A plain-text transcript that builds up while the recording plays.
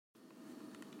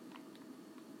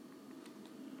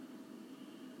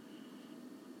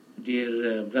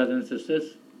dear brothers and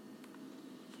sisters,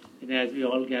 and as we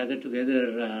all gather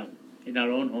together in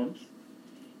our own homes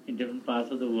in different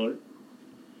parts of the world,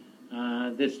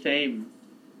 this time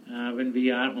when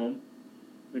we are home,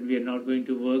 when we are not going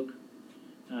to work,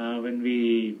 when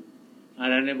we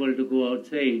are unable to go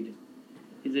outside,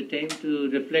 is a time to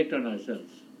reflect on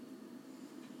ourselves.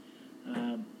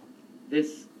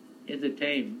 This is a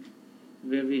time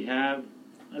where we have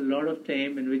a lot of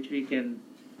time in which we can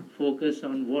focus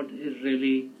on what is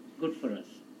really good for us.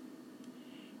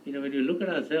 You know, when you look at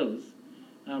ourselves,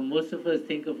 most of us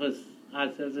think of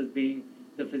ourselves as being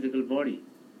the physical body.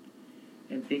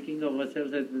 And thinking of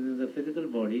ourselves as within the physical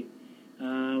body,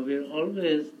 we're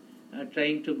always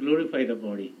trying to glorify the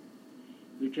body.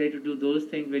 We try to do those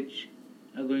things which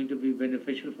are going to be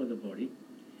beneficial for the body.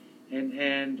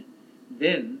 And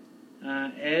then,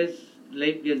 as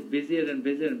life gets busier and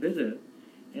busier and busier,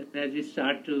 and as we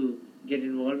start to get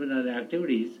involved in other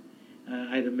activities,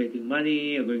 either making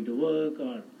money or going to work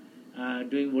or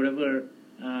doing whatever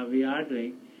we are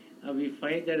doing, we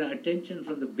find that our attention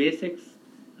from the basics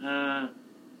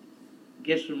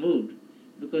gets removed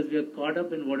because we are caught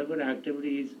up in whatever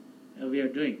activities we are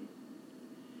doing.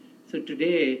 So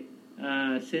today,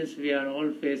 since we are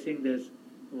all facing this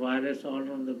virus all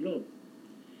around the globe,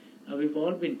 we've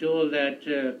all been told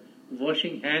that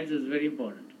washing hands is very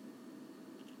important.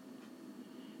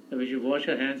 That we should wash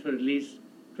our hands for at least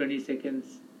 20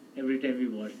 seconds every time we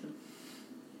wash them.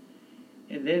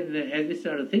 And then as we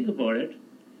start to think about it,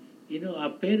 you know, our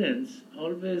parents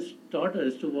always taught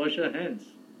us to wash our hands.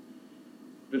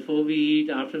 Before we eat,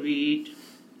 after we eat,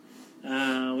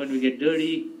 when we get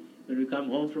dirty, when we come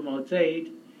home from outside.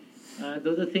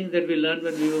 Those are things that we learned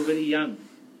when we were very young.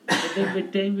 But then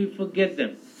with time we forget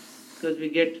them because we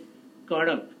get caught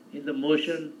up in the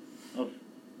motion of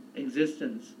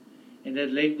existence. And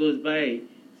as life goes by,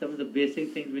 some of the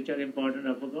basic things which are important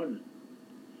are forgotten.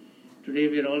 Today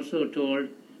we are also told,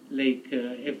 like,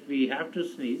 if we have to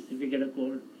sneeze, if we get a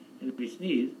cold and we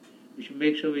sneeze, we should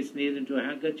make sure we sneeze into a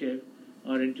handkerchief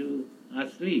or into our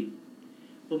sleeve.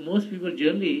 But most people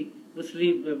generally would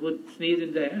sneeze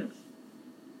in their hands.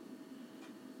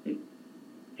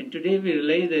 And today we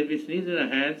realize that if we sneeze in our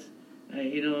hands,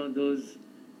 those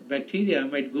bacteria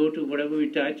might go to whatever we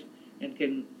touch and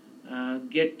can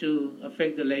get to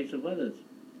affect the lives of others.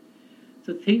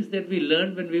 So things that we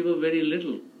learned when we were very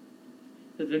little.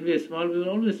 Because when we were small, we were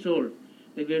always told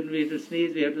that when we have to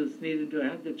sneeze into a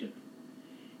handkerchief.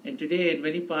 And today, in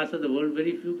many parts of the world,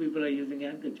 very few people are using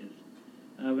handkerchiefs.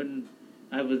 When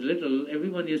I was little,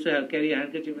 everyone used to carry a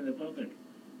handkerchief in their pocket,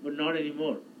 but not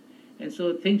anymore. And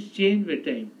so things change with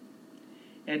time.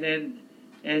 And then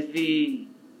as we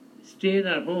stay in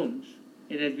our homes,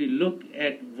 and as we look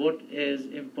at what is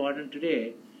important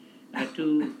today,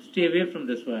 to stay away from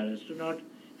this virus, to not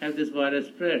have this virus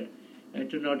spread, and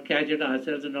to not catch it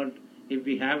ourselves, and not, if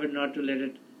we have it, not to let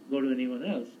it go to anyone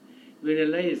else. We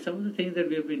realize some of the things that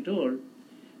we have been told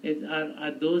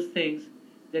are those things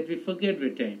that we forget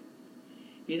with time.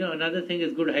 You know, another thing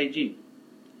is good hygiene.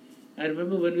 I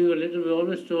remember when we were little, we were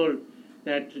always told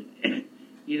that,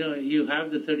 you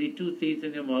have the 32 teeth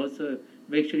in your mouth, so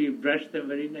make sure you brush them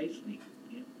very nicely.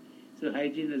 Yeah? So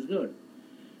hygiene is good.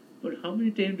 But how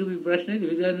many times do we brush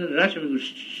nicely? We are in a rush and we go,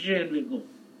 shh, and we go.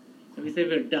 And we say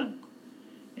we're done.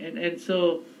 And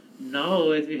so now,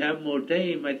 as we have more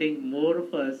time, I think more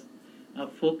of us are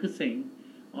focusing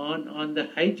on the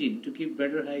hygiene, to keep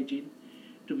better hygiene,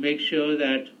 to make sure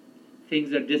that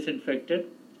things are disinfected,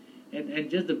 and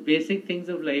just the basic things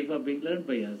of life are being learned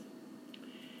by us.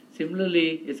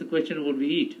 Similarly, it's a question of what we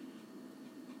eat.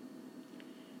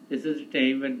 This is a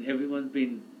time when everyone's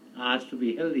been asked to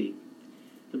be healthy,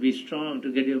 to be strong,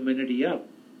 to get your immunity up,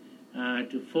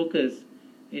 to focus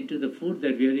into the food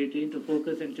that we are eating, to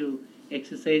focus into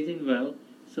exercising well,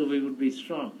 so we would be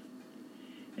strong.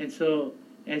 And so,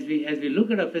 as we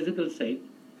look at our physical side,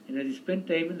 and as we spend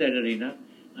time in that arena,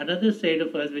 another side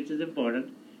of us which is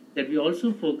important, that we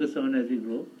also focus on as we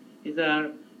grow, is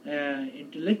our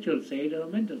intellectual side or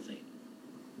mental side.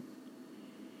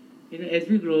 You know, as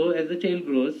we grow, as the child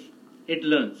grows, it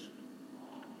learns.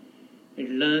 It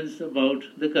learns about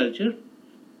the culture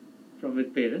from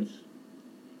its parents.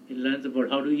 It learns about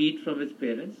how to eat from its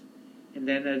parents. And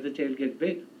then as the child gets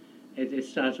big, as it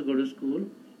starts to go to school,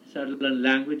 starts to learn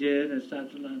languages and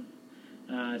starts to learn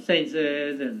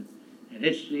sciences and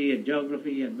history and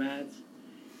geography and maths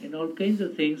and all kinds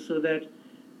of things, so that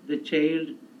the child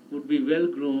would be well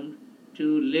groomed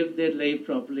to live their life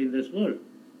properly in this world.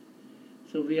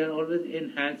 So we are always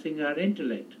enhancing our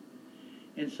intellect.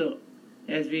 And so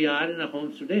as we are in our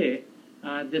homes today,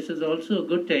 this is also a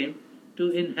good time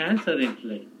to enhance our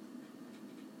intellect.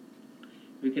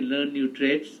 We can learn new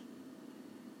traits.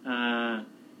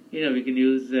 We can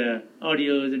use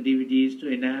audios and DVDs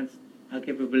to enhance our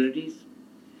capabilities.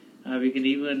 We can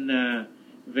even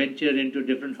venture into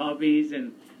different hobbies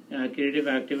and creative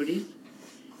activities.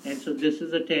 And so this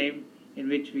is a time in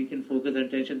which we can focus our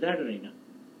attention in that arena.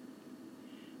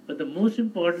 But the most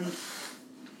important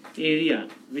area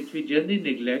which we generally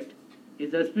neglect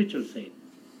is our spiritual side.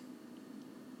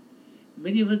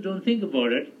 Many of us don't think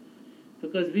about it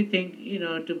because we think,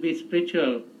 to be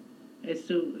spiritual is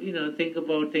to, think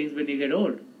about things when you get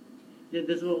old. This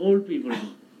is what old people do.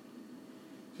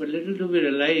 But little do we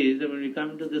realize that when we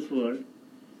come into this world,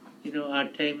 our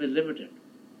time is limited.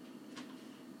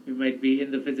 We might be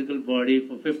in the physical body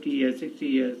for 50 years, 60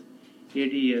 years,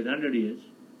 80 years, 100 years.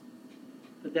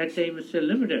 But that time is still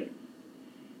limited.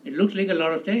 It looks like a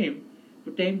lot of time,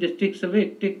 but time just ticks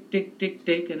away, tick, tick, tick,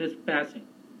 tick, and it's passing.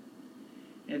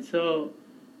 And so,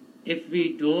 if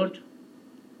we don't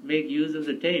make use of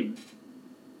the time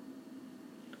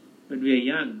when we are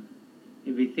young,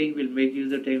 if we think we'll make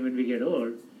use of time when we get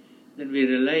old, then we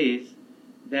realize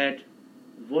that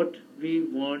what we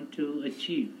want to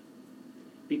achieve,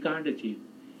 we can't achieve.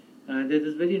 There's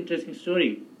this very interesting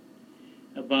story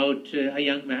about a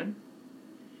young man.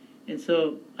 And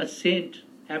so a saint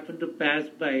happened to pass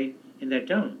by in that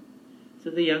town. So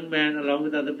the young man, along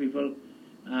with other people,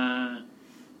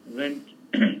 went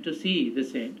to see the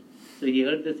saint. So he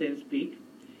heard the saint speak.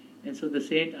 And so the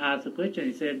saint asked a question.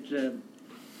 He said,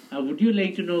 would you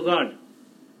like to know God?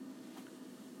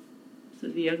 So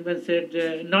the young man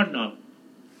said, not now.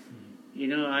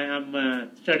 I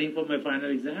am studying for my final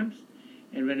exams.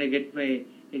 And when I get my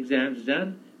exams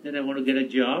done, then I want to get a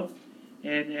job.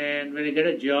 And when I get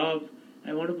a job,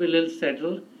 I want to be a little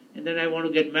settled. And then I want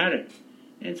to get married.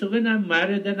 And so when I'm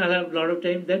married, then I'll have a lot of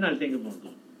time. Then I'll think about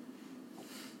God.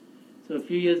 So a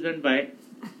few years went by.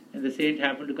 And the saint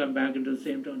happened to come back into the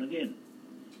same town again.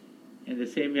 And the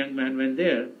same young man went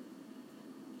there.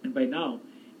 And by now,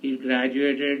 he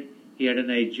graduated. He had a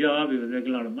nice job. He was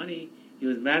making a lot of money. He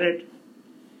was married.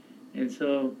 And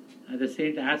so the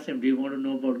saint asked him, do you want to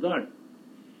know about God?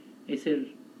 He said,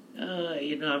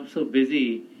 I'm so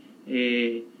busy.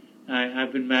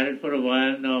 I've been married for a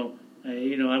while now.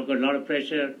 I've got a lot of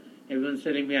pressure. Everyone's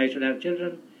telling me I should have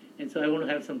children. And so I want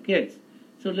to have some kids.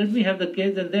 So let me have the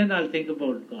kids and then I'll think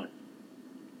about God.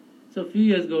 So a few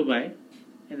years go by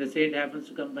and the saint happens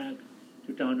to come back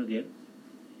to town again.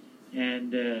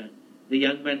 And the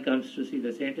young man comes to see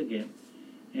the saint again.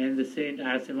 And the saint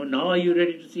asks him, now are you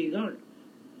ready to see God?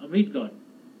 Or meet God?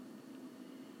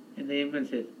 And the young man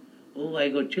says, I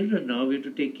got children now. We have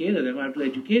to take care of them. I have to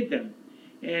educate them.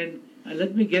 And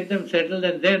let me get them settled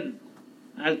and then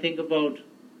I'll think about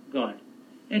God.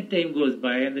 And time goes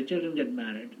by and the children get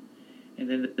married. And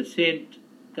then the saint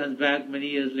comes back many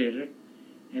years later.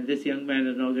 And this young man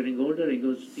is now getting older. He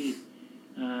goes to see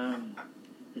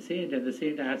the saint. And the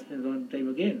saint asks him one time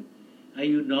again, are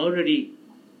you now ready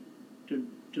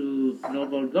to know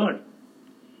about God?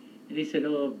 And he said,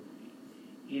 now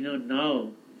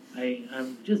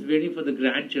I'm just waiting for the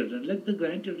grandchildren. Let the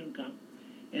grandchildren come.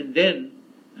 And then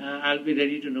I'll be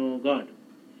ready to know God.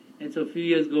 And so a few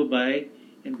years go by,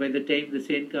 and by the time the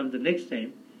saint comes the next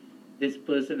time, this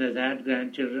person has had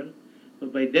grandchildren,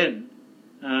 but by then,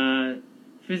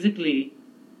 physically,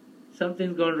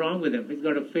 something's gone wrong with him. He's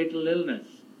got a fatal illness.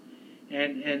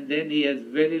 And then he has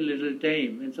very little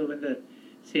time. And so when the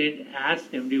saint asks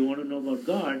him, do you want to know about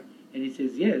God? And he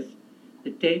says, yes.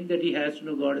 The time that he has to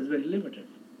know God is very limited.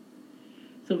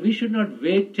 So we should not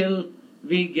wait till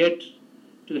we get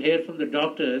to hear from the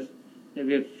doctors that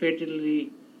we are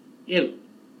fatally ill,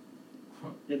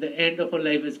 that the end of our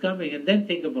life is coming, and then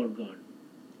think about God.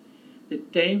 The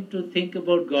time to think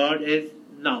about God is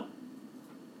now.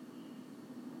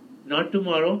 Not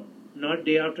tomorrow, not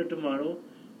day after tomorrow,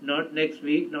 not next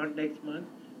week, not next month,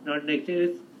 not next year.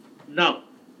 It's now.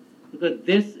 Because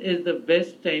this is the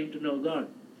best time to know God.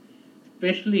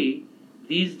 Especially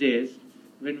these days,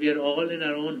 when we are all in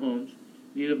our own homes,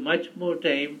 we have much more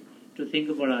time to think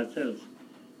about ourselves.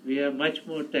 We have much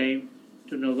more time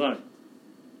to know God.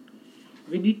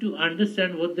 We need to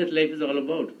understand what this life is all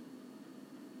about.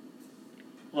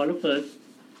 All of us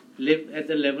live at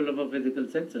the level of our physical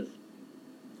senses.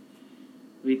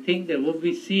 We think that what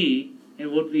we see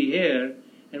and what we hear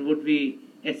and what we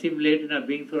assimilate in our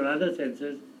being through our other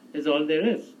senses is all there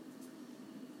is.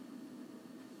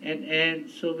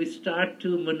 And so we start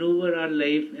to maneuver our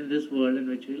life in this world in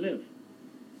which we live.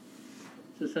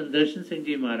 So Sant Darshan Singh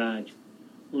Ji Maharaj,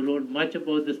 who wrote much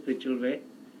about the spiritual way,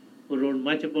 who wrote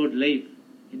much about life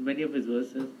in many of his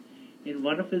verses, in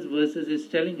one of his verses is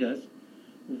telling us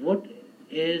what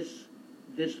is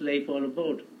this life all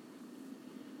about?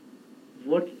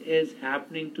 What is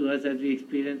happening to us as we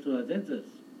experience through our senses?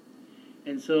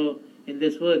 And so, in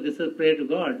this word, this is a prayer to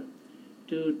God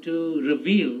to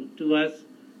reveal to us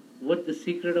what the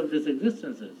secret of this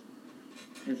existence is.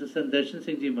 And so, Sant Darshan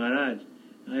Singh Ji Maharaj,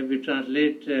 if we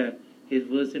translate his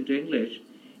verse into English,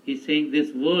 he's saying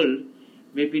this world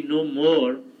may be no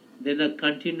more than a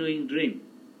continuing dream.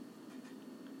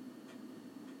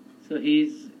 So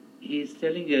he's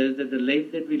telling us that the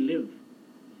life that we live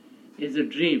is a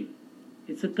dream.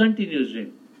 It's a continuous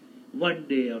dream. One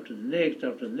day after the next,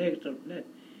 after the next, after the next.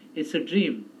 It's a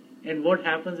dream. And what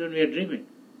happens when we are dreaming?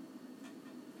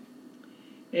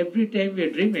 Every time we are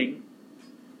dreaming,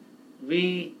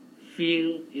 we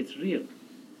feel it's real.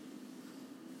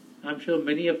 I'm sure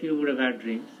many of you would have had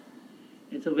dreams.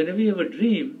 And so whenever you have a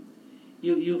dream,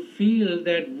 you feel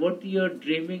that what you're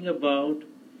dreaming about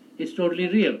is totally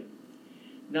real.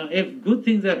 Now, if good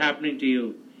things are happening to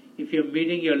you, if you're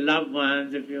meeting your loved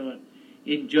ones, if you're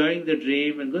enjoying the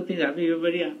dream and good things are happening, you're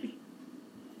very happy.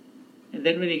 And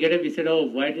then when you get up, you said, oh,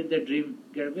 why did that dream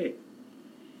get away?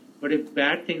 But if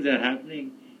bad things are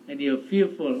happening and you're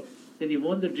fearful, then you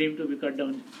want the dream to be cut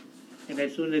down. And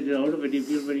as soon as you're out of it, you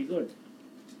feel very good.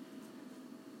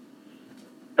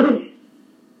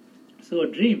 So a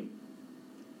dream.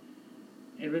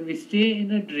 And when we stay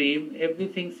in a dream,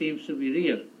 everything seems to be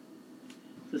real.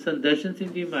 So Sant Darshan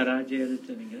Singh Ji Maharaj here is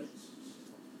telling us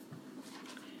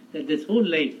that this whole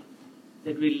life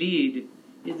that we lead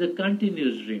is a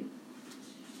continuous dream.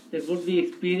 That what we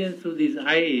experience through these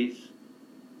eyes,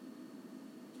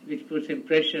 which puts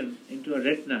impression into our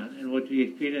retina, and what we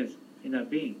experience in our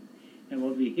being, and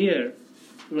what we hear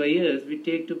through our ears, we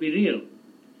take to be real.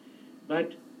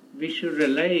 But we should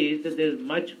realize that there is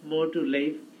much more to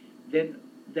life than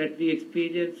that we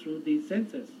experience through these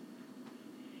senses.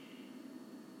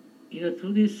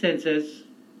 Through these senses,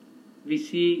 we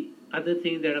see other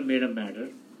things that are made of matter.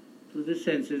 Through these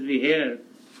senses, we hear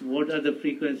what are the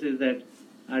frequencies that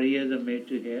our ears are made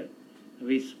to hear.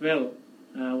 We smell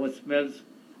what smells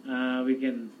we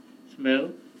can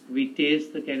smell. We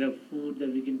taste the kind of food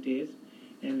that we can taste.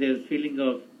 And there's feeling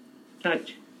of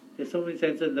touch. There's so many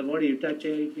senses in the body. You touch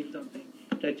air, you feel something.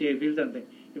 Touch air, you feel something.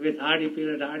 If it's hard, you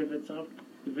feel it hard. If it's soft,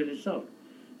 you feel it soft.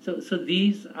 So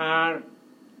these are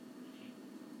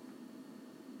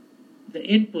the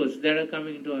inputs that are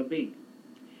coming into our being.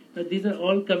 Now these are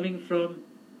all coming from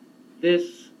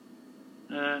this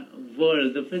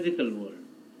world, the physical world.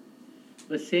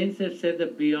 But saints have said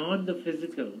that beyond the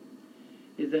physical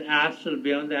is the astral,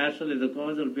 beyond the astral is the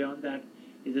causal, beyond that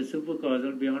is the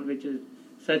supercausal, beyond which is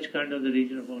Sachkhand, of the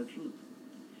region of all truth.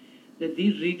 That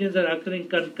these regions are occurring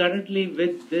concurrently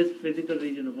with this physical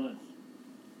region of us.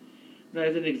 Now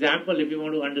as an example, if you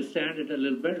want to understand it a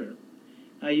little better,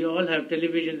 you all have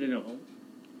televisions in your home,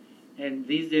 and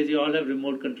these days you all have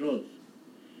remote controls.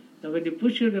 Now when you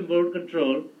push your remote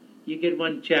control, you get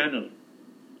one channel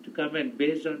to come in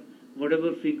based on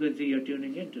whatever frequency you're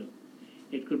tuning into.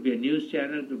 It could be a news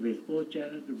channel, it could be a sports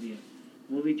channel, it could be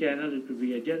a movie channel, it could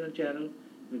be a general channel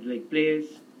with like plays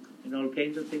and all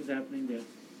kinds of things happening there.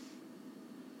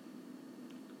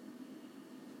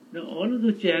 Now all of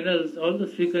those channels, all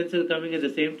those frequencies are coming at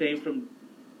the same time from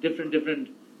different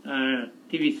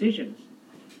TV stations.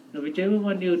 Now whichever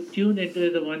one you tune into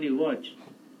is the one you watch.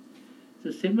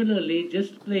 So similarly,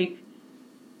 just like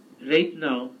right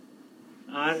now,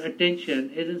 our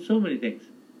attention is in so many things.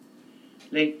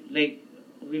 Like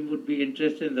we would be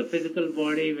interested in the physical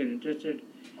body, we're interested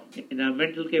in our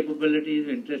mental capabilities,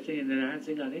 we're interested in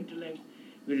enhancing our intellect,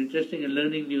 we're interested in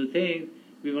learning new things,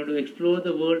 we want to explore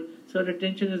the world. So our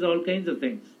attention is all kinds of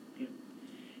things. Okay?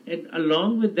 And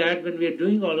along with that, when we are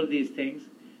doing all of these things,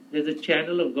 there's a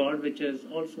channel of God which is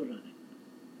also running.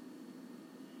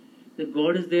 That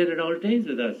God is there at all times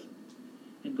with us.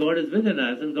 And God is within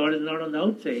us, and God is not on the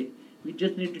outside. We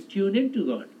just need to tune into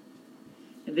God.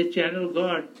 And this channel of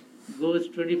God goes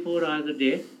 24 hours a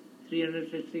day,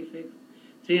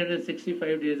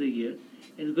 365 days a year,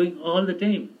 and it's going all the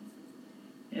time.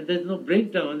 And there's no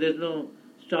breakdown, there's no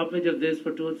stoppage of this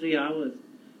for 2 or 3 hours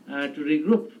to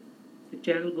regroup. The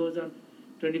channel goes on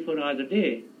 24 hours a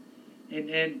day.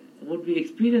 And what we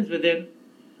experience within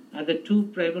are the two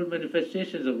primal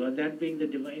manifestations of God, that being the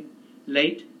divine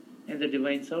light and the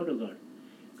divine sound of God.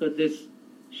 Because this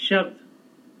Shabd,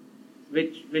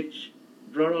 which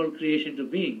brought all creation to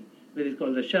being, whether it's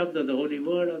called the Shabd or the Holy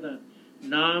Word or the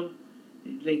Naam,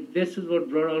 like this is what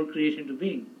brought all creation to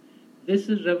being. This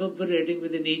is reverberating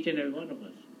within each and every one of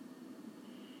us.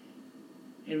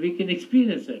 And we can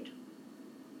experience it.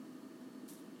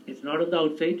 It's not on the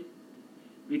outside.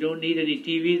 We don't need any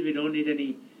TVs, we don't need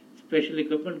any special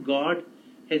equipment. God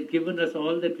has given us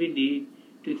all that we need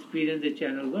to experience the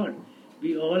channel of God.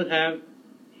 We all have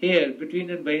here, between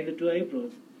and behind the two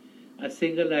eyebrows, a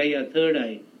single eye, a third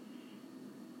eye,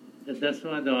 the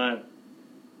Dasma Dwar,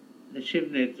 the Shiv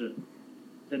Netra,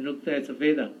 the Nukta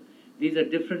Safeda. These are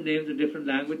different names in different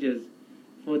languages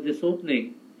for this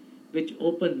opening, which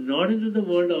opens not into the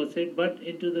world outside, but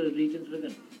into the regions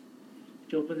within,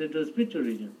 which opens into the spiritual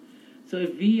region. So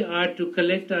if we are to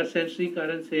collect our sensory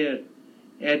currents here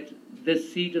at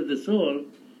this seat of the soul,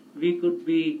 we could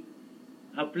be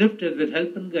uplifted with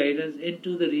help and guidance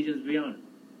into the regions beyond.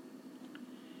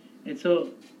 And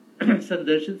so, Sant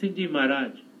Darshan Singh Ji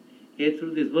Maharaj, here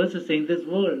through this verse, is saying this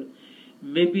world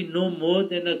may be no more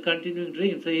than a continuing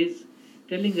dream. So he's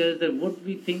telling us that what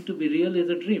we think to be real is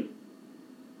a dream.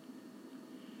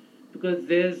 Because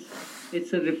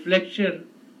it's a reflection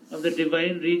of the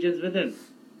divine regions within.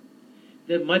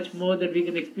 There's much more that we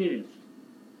can experience.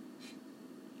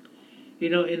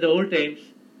 In the old times,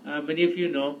 many of you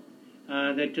know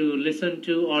that to listen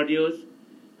to audios,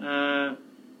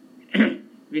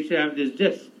 we used to have this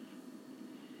disc,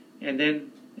 and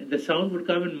then the sound would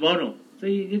come in mono, so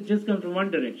it just comes from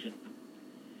one direction,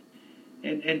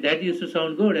 and that used to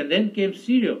sound good. And then came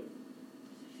stereo,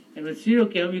 and when stereo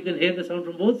came, you can hear the sound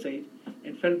from both sides,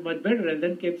 and felt much better. And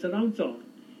then came surround sound,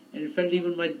 and it felt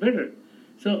even much better.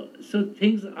 So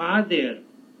things are there,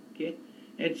 okay,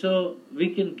 and so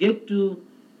we can get to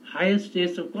higher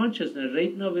states of consciousness.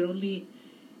 Right now, we're only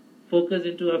focused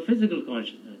into our physical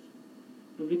consciousness,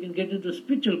 but we can get into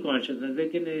spiritual consciousness. We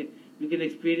can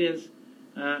experience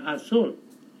our soul.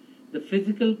 The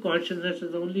physical consciousness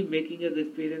is only making us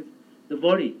experience the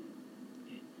body.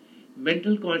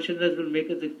 Mental consciousness will make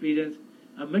us experience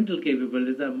our mental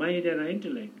capabilities, our mind and our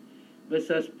intellect. But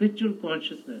it's our spiritual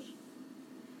consciousness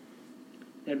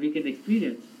that we can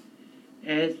experience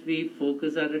as we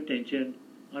focus our attention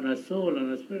on our soul,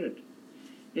 on our spirit.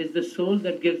 It's the soul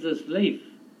that gives us life.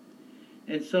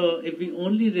 And so if we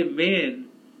only remain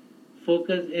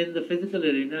focused in the physical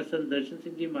arena, Sant Darshan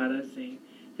Singh Ji Maharaj is saying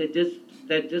that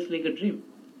that's just like a dream.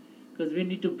 Because we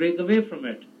need to break away from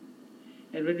it.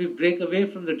 And when we break away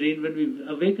from the dream, when we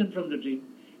awaken from the dream,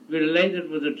 we realize it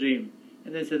was a dream.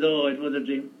 And then say, oh, it was a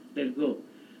dream, let it go.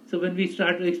 So when we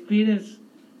start to experience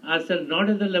ourselves not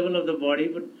at the level of the body,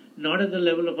 but not at the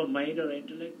level of our mind or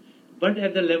intellect, but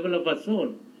at the level of our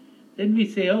soul, then we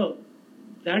say, oh,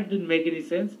 that didn't make any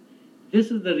sense. This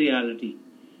is the reality.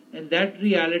 And that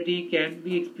reality can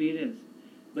be experienced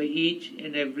by each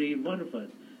and every one of us.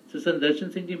 So Sant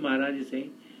Darshan Singh Ji Maharaj is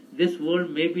saying, this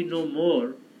world may be no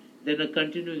more than a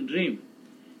continuing dream,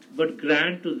 but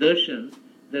grant to Darshan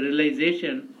the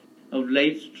realization of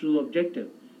life's true objective.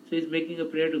 So he's making a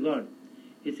prayer to God.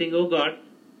 He's saying, oh God,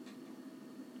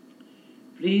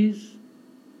 please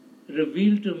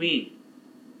reveal to me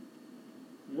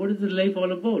what is the life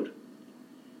all about.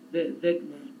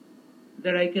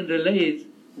 That I can realize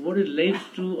what is life's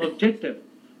true objective.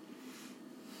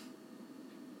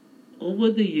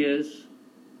 Over the years,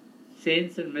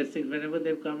 saints and mystics, whenever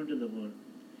they've come into the world,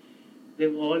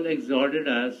 they've all exhorted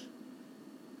us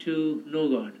to know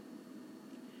God.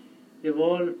 They've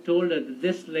all told us that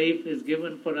this life is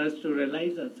given for us to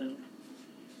realize ourselves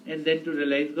and then to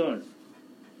realize God.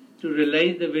 To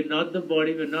realize that we're not the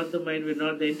body, we're not the mind, we're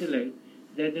not the intellect,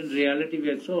 that in reality we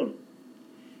are soul.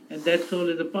 And that soul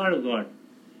is a part of God.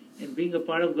 And being a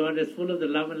part of God is full of the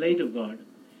love and light of God.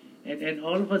 And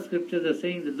all of our scriptures are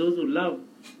saying that those who love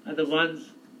are the ones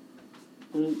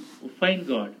who find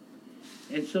God.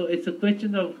 And so it's a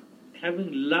question of having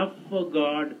love for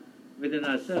God within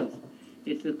ourselves.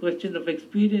 It's a question of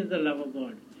experiencing the love of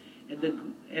God.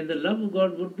 And the love of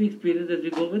God would be experienced as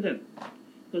we go within.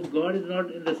 Because God is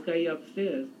not in the sky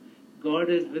upstairs. God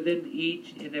is within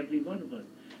each and every one of us.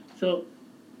 So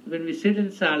when we sit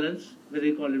in silence, whether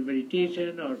you call it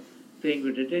meditation or paying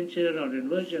with attention or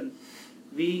inversion,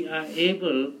 we are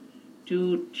able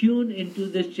to tune into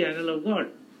this channel of God.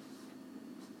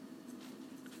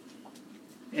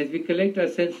 As we collect our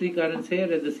sensory currents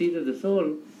here at the seat of the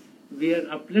soul, we are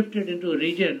uplifted into a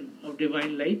region of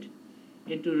divine light,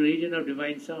 into a region of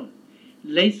divine sound.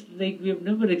 Lights like we have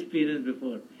never experienced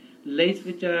before. Lights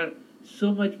which are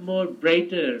so much more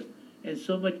brighter and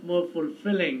so much more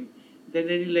fulfilling than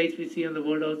any lights we see on the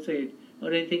world outside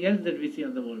or anything else that we see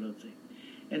on the world outside.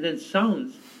 And then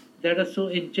sounds that are so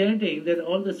enchanting that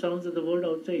all the sounds of the world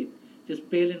outside just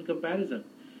pale in comparison.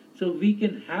 So we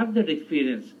can have that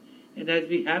experience. And as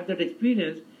we have that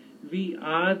experience, we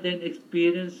are then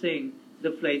experiencing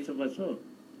the flights of our soul.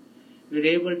 We're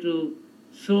able to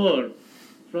soar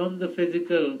from the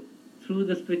physical through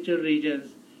the spiritual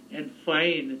regions and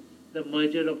find the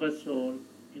merger of our soul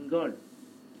in God.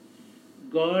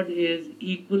 God is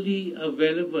equally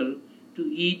available to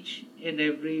each and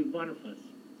every one of us.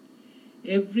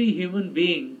 Every human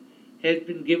being has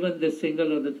been given the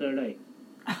single or the third eye.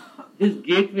 This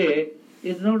gateway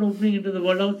is not opening into the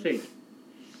world outside.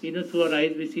 Through our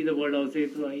eyes we see the world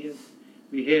outside, through our ears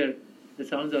we hear the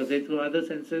sounds outside, through other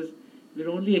senses we're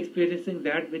only experiencing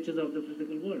that which is of the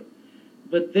physical world.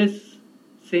 But this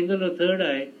single or third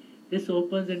eye, this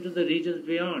opens into the regions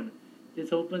beyond.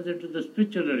 This opens into the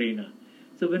spiritual arena.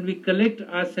 So when we collect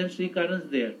our sensory currents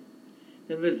there,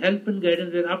 then with help and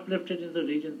guidance we're uplifted in the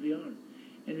regions beyond.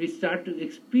 And we start to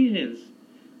experience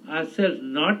ourselves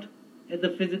not at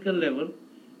the physical level,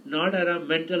 not at our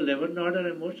mental level, not at our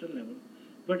emotional level,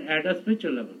 but at a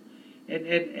spiritual level. And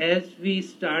as we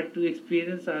start to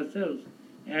experience ourselves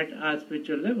at our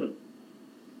spiritual level,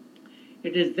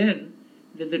 it is then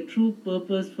that the true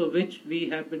purpose for which we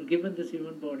have been given this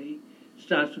human body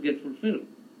starts to get fulfilled.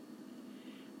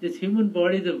 This human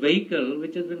body is a vehicle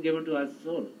which has been given to our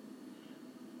soul.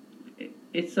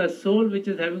 It's our soul which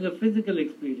is having a physical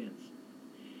experience.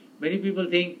 Many people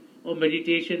think,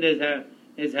 meditation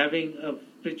is having a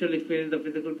spiritual experience of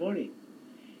the physical body.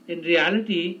 In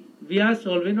reality, we are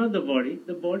soul, we're not the body.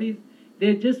 The body,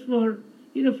 they're just for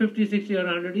 50, 60 or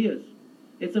 100 years.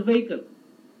 It's a vehicle.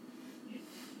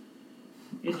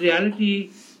 In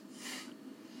reality,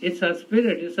 it's our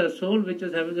spirit, it's our soul which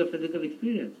is having a physical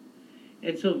experience.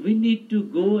 And so we need to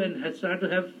go and start to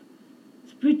have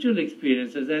spiritual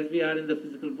experiences as we are in the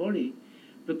physical body,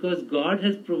 because God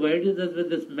has provided us with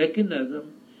this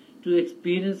mechanism to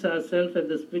experience ourselves at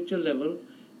the spiritual level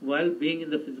while being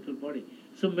in the physical body.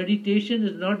 So meditation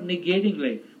is not negating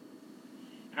life.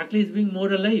 Actually, it's being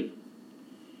more alive.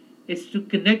 It's to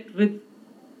connect with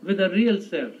a real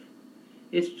self.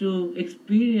 It's to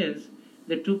experience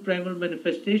the two primal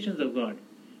manifestations of God,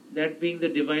 that being the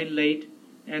divine light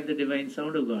and the divine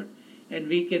sound of God. And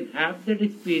we can have that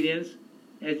experience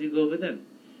as we go within.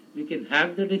 We can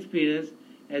have that experience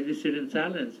as we sit in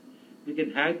silence. We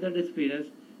can have that experience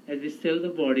as we still the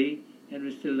body and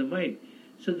we still the mind.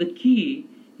 So the key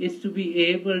is to be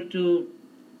able to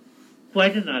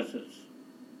quieten ourselves.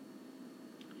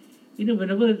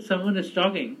 Whenever someone is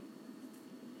talking,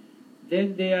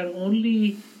 then they are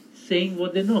only saying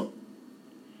what they know.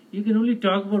 You can only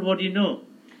talk about what you know.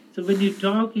 So when you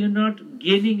talk, you're not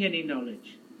gaining any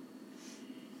knowledge.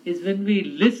 It's when we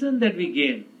listen that we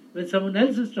gain. When someone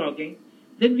else is talking,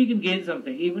 then we can gain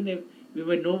something. Even if we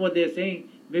might know what they're saying,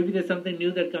 maybe there's something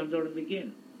new that comes out and we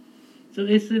gain. So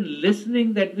it's in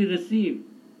listening that we receive.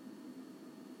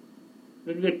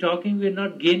 When we're talking, we're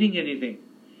not gaining anything.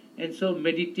 And so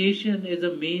meditation is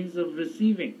a means of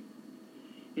receiving.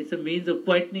 It's a means of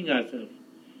quietening ourselves.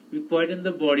 We quieten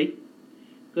the body,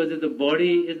 because if the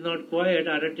body is not quiet,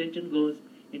 our attention goes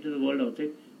into the world outside.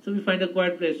 So we find a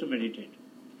quiet place to meditate.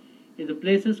 If the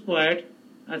place is quiet,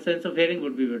 our sense of hearing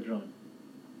would be withdrawn.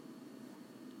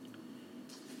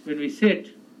 When we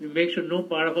sit, we make sure no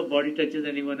part of our body touches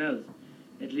anyone else.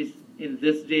 At least in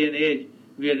this day and age,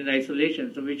 we are in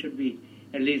isolation, so we should be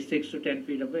at least 6 to 10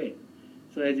 feet away.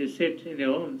 So as you sit in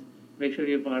your homes, make sure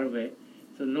you're far away.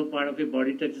 So no part of your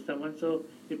body touches someone, so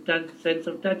your sense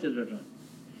of touch is withdrawn.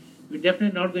 We're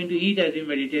definitely not going to eat as we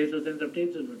meditate, so sense of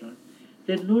taste is withdrawn.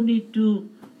 There's no need to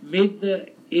make the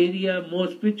area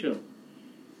more spiritual.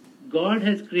 God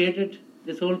has created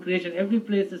this whole creation. Every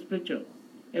place is spiritual.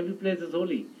 Every place is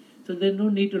holy. So there's no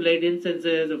need to light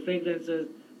incenses or fragrances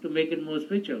to make it more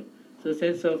spiritual. So a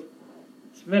sense of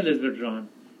smell is withdrawn.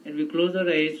 And we close our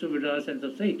eyes to withdraw a sense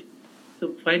of sight.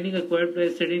 So finding a quiet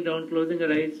place, sitting down, closing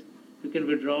our eyes, we can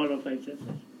withdraw all of 5 senses.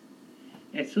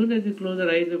 As soon as we close our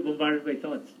eyes, we're bombarded by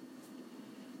thoughts.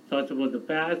 Thoughts about the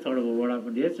past, thought about what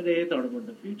happened yesterday, thought about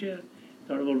the future,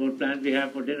 thought about what plans we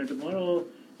have for dinner tomorrow,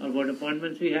 or what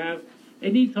appointments we have.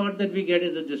 Any thought that we get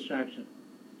is a distraction.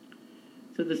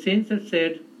 So the saints have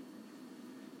said,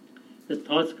 the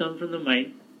thoughts come from the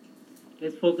mind.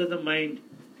 Let's focus the mind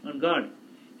on God.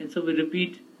 And so we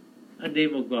repeat a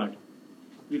name of God.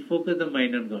 We focus the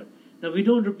mind on God. Now we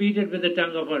don't repeat it with the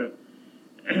tongue of our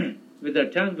with our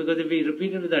tongue, because if we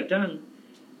repeat it with our tongue,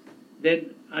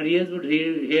 then our ears would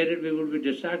hear it, we would be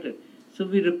distracted. So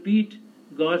we repeat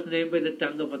God's name by the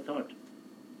tongue of a thought,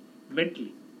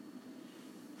 mentally,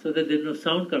 so that there's no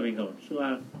sound coming out. So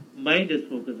our mind is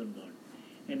focused on God.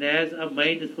 And as our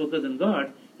mind is focused on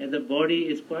God, and the body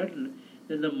is quietened,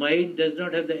 then the mind does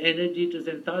not have the energy to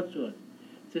send thoughts to us.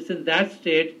 So it's in that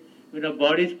state, when our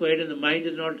body is quiet and the mind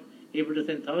is not able to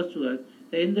send thoughts to us,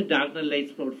 then in the darkness light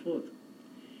sprouts forth.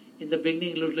 In the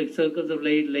beginning it looks like circles of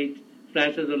light,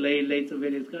 flashes of lights of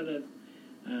various colors,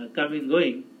 coming,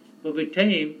 going. But with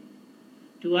time,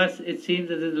 to us it seems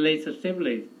as if the lights are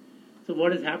stabilized. So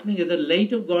what is happening is the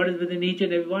light of God is within each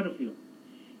and every one of you.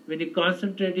 When you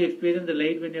concentrate, you experience the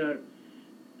light. When you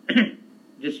are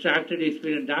distracted, you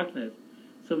experience darkness.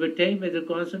 So with time, as the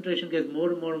concentration gets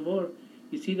more and more and more,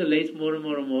 you see the lights more and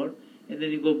more and more, and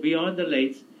then you go beyond the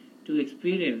lights to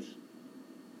experience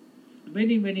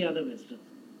many, many other vistas.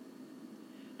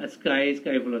 A sky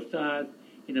full of stars,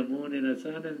 in a moon, in a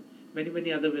sun, and many,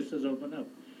 many other vistas open up.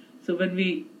 So when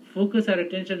we focus our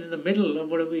attention in the middle of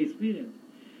whatever we experience,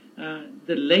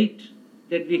 the light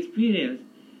that we experience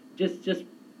just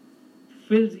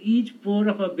fills each pore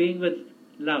of our being with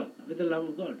love, with the love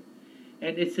of God.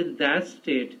 And it's in that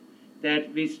state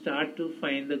that we start to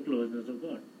find the closeness of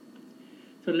God.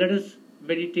 So let us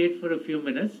meditate for a few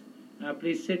minutes.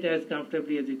 Please sit as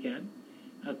comfortably as you can.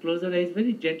 Close your eyes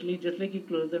very gently, just like you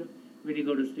close them when you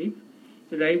go to sleep.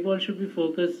 Your eyeball should be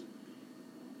focused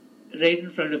right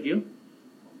in front of you.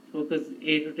 Focus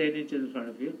 8 to 10 inches in front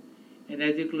of you. And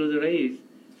as you close your eyes,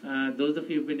 those of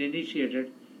you who have been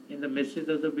initiated in the mysteries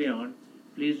of the beyond,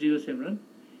 please do your Simran.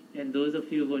 And those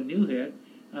of you who are new here,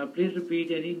 please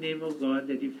repeat any name of God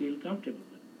that you feel comfortable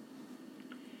with.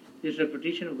 This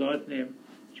repetition of God's name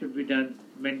should be done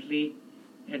mentally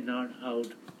and not out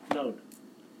loud.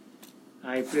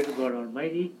 I pray to God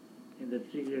Almighty in the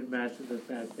three great masters of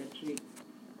the 5th century,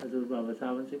 Hazur Baba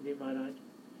Sawan Singh Ji Maharaj,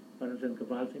 Param Sant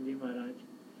Kapal Singh Ji Maharaj,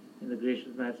 and the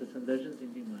gracious Master Sant Darshan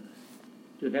Singh Ji Maharaj,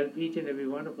 to help each and every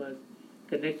one of us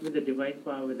connect with the divine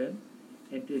power within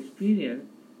and to experience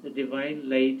the divine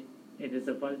light in its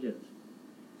effulgence.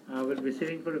 I will be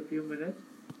sitting for a few minutes.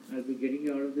 I'll be getting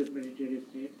you out of this meditative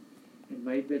state, and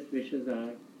my best wishes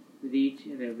are with each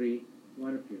and every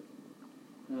one of you.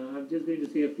 I'm just going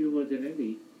to say a few words in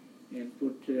Hindi and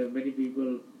put many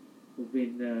people who've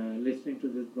been listening to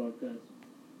this broadcast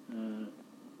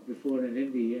before in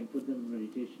Hindi and put them